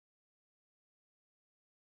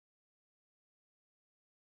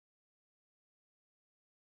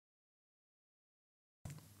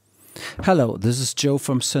Hello, this is Joe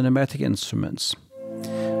from Cinematic Instruments.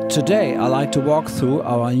 Today I like to walk through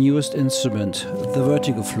our newest instrument, the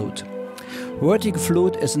Vertigo Flute. Vertigo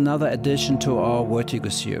Flute is another addition to our Vertigo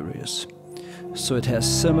series. So it has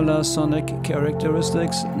similar sonic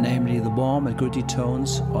characteristics, namely the warm and gritty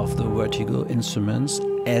tones of the Vertigo instruments,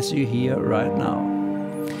 as you hear right now.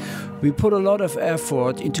 We put a lot of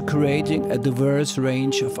effort into creating a diverse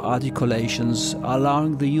range of articulations,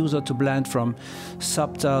 allowing the user to blend from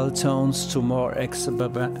subtle tones to more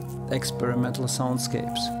experimental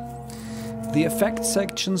soundscapes. The effect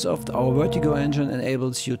sections of our Vertigo engine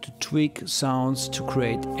enables you to tweak sounds to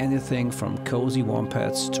create anything from cozy warm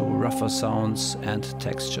pads to rougher sounds and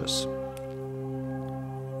textures.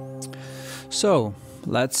 So,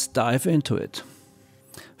 let's dive into it.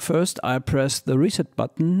 First, I press the reset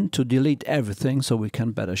button to delete everything so we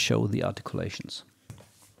can better show the articulations.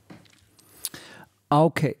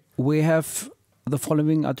 Okay, we have the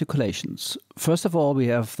following articulations. First of all, we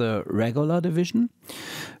have the regular division.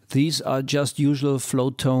 These are just usual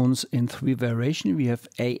float tones in 3 variations. We have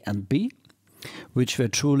A and B, which were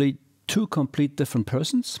truly 2 complete different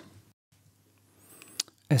persons.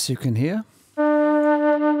 As you can hear.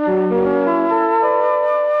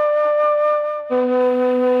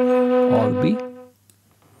 All B.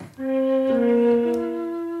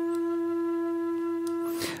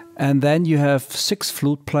 And then you have 6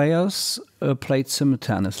 flute players played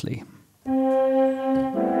simultaneously.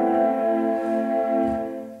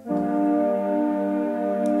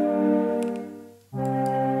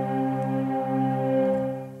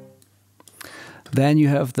 Then you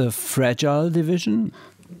have the fragile division.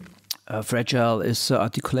 Fragile is the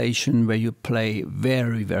articulation where you play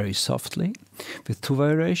very, very softly. With 2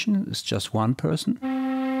 variations, it's just 1 person.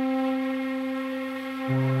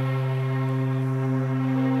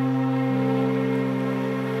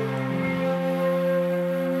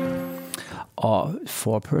 Or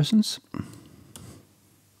 4 persons.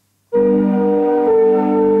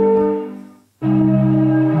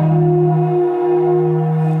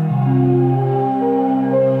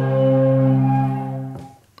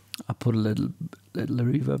 Put a little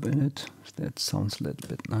reverb in it. That sounds a little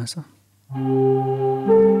bit nicer.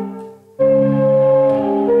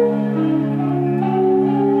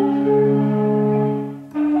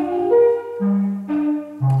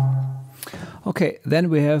 Okay, then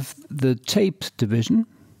we have the tape division.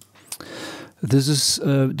 This is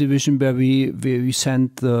a division where we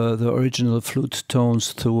send the original flute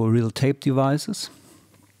tones through real tape devices.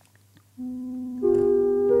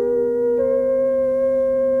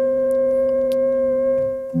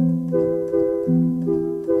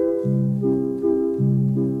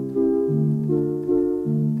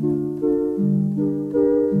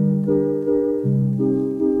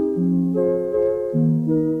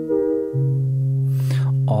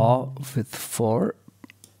 Or with 4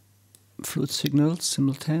 flute signals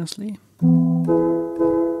simultaneously.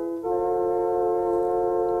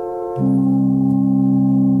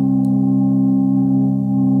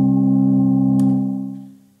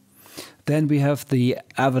 Then we have the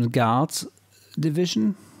avant-garde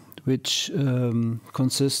division, which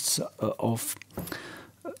consists of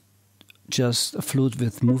just a flute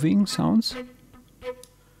with moving sounds.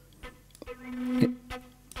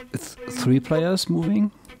 With 3 players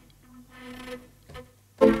moving.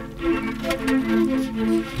 You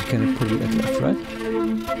can put it at left, right?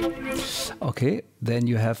 Okay, then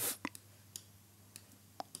you have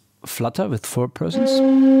flutter with 4 persons.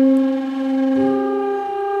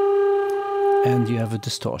 And you have a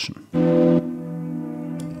distortion.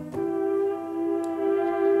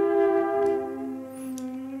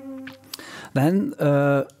 Then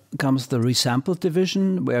comes the resampled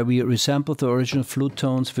division, where we resample the original flute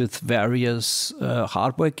tones with various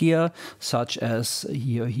hardware gear, such as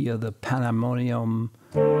here the Pandemonium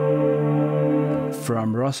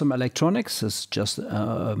from Rossum Electronics. It's just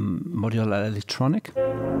modular electronic.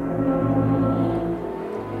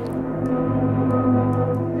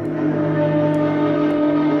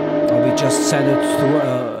 We just send it through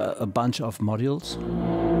a bunch of modules.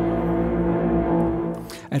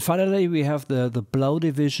 And finally, we have the blow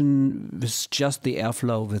division with just the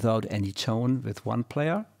airflow without any tone with 1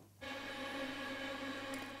 player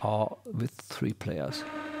or with 3 players.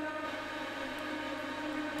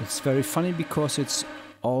 It's very funny because it's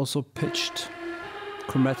also pitched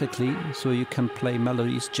chromatically, so you can play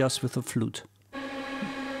melodies just with the flute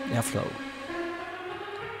airflow.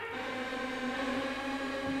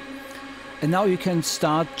 And now you can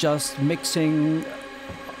start just mixing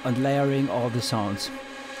and layering all the sounds.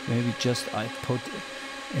 Maybe just I put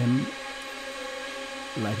in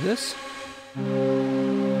like this.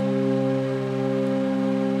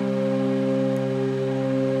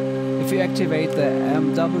 If you activate the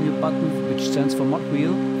MW button, which stands for mod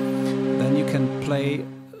wheel, then you can play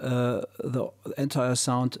the entire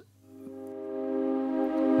sound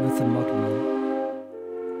with the mod wheel.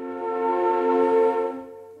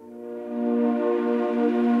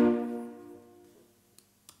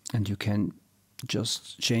 And you can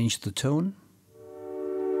just change the tone.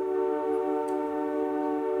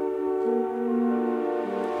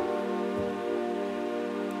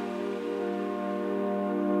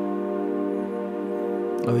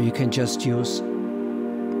 Or you can just use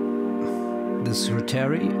this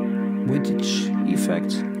rotary vintage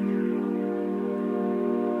effect.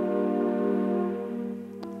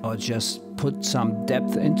 Or just put some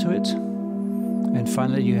depth into it. And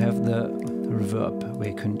finally you have the reverb, where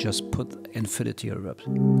you can just put infinity reverb.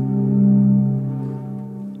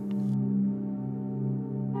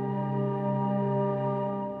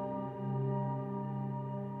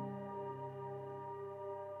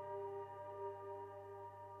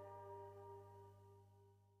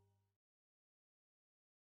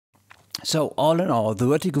 So all in all, the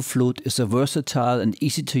Vertigo Flute is a versatile and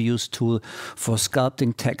easy to use tool for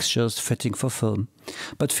sculpting textures fitting for film,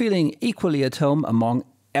 but feeling equally at home among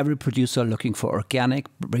every producer looking for organic,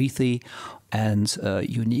 breathy and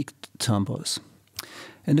unique timbres.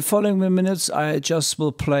 In the following minutes I just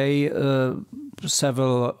will play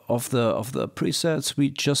several of the presets we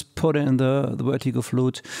just put in the Vertigo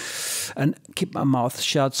Flute, and keep my mouth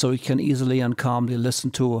shut so you can easily and calmly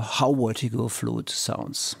listen to how Vertigo Flute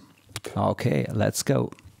sounds. Okay, let's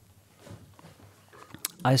go.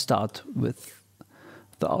 I start with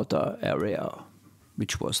the outer area,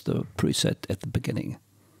 which was the preset at the beginning.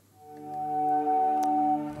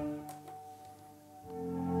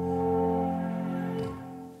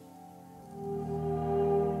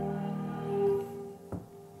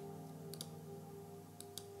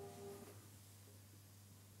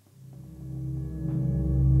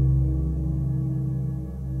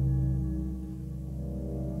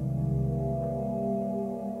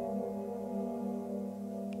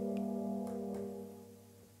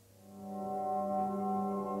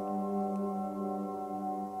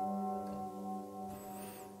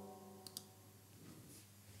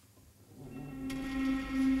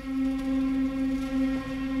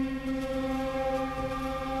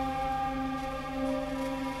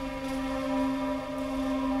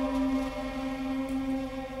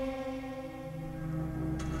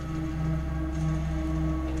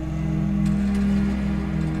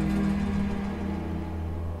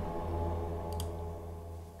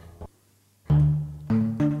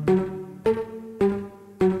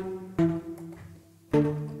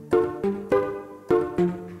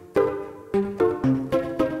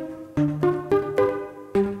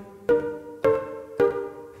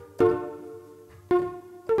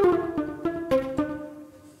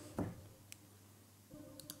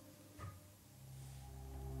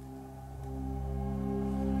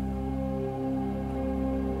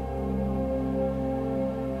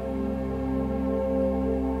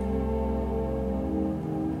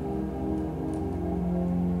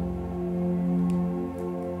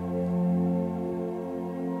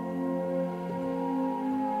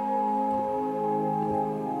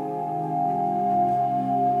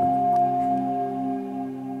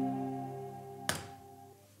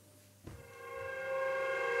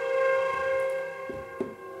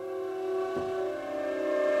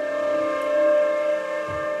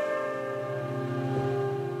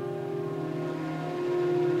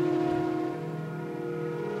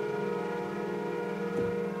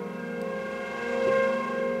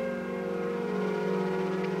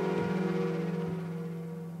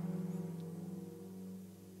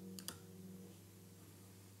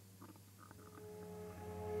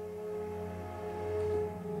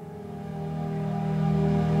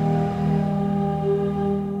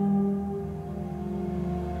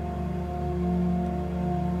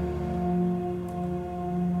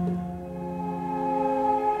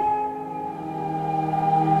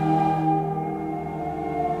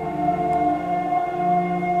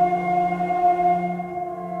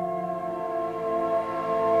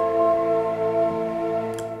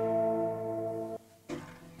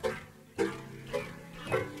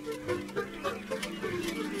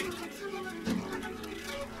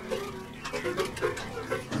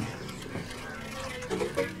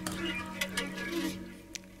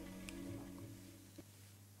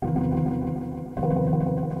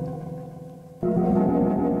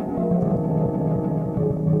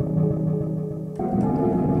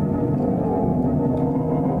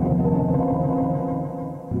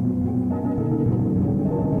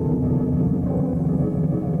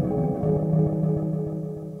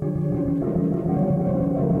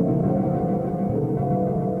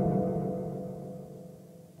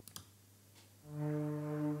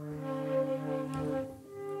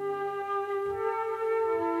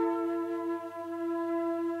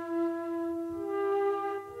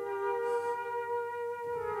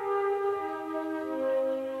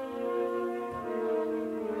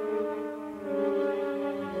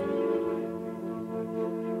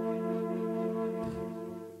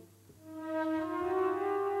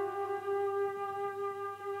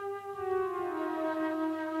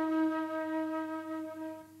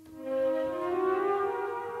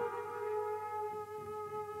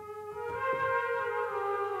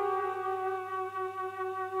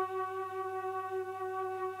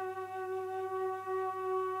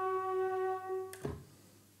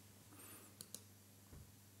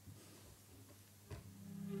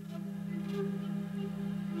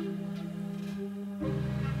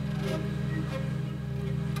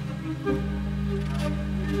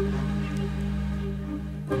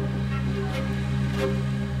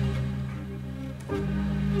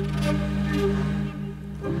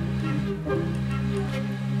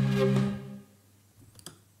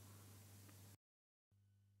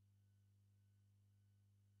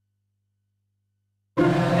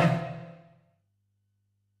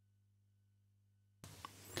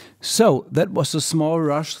 So that was a small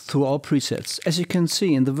rush through all presets. As you can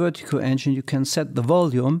see in the Vertigo engine, you can set the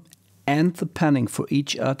volume and the panning for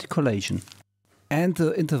each articulation. And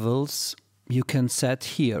the intervals you can set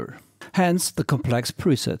here. Hence the complex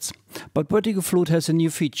presets. But Vertigo Flute has a new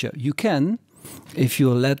feature. You can, if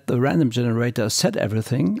you let the random generator set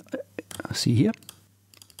everything, see here,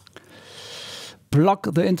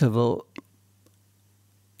 block the interval.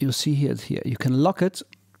 You see here, you can lock it,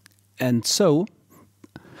 and so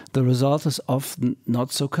the result is often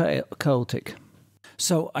not so chaotic.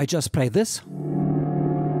 So I just play this,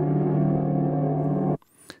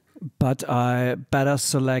 but I better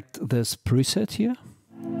select this preset here.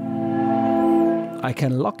 I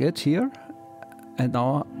can lock it here, and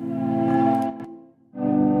now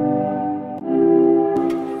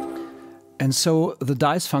and so the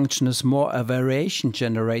dice function is more a variation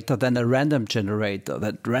generator than a random generator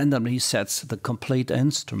that randomly sets the complete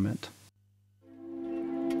instrument.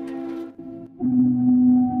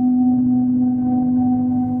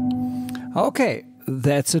 Okay,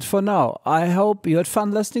 that's it for now. I hope you had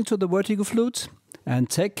fun listening to the Vertigo Flute, and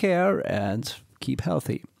take care and keep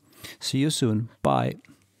healthy. See you soon. Bye.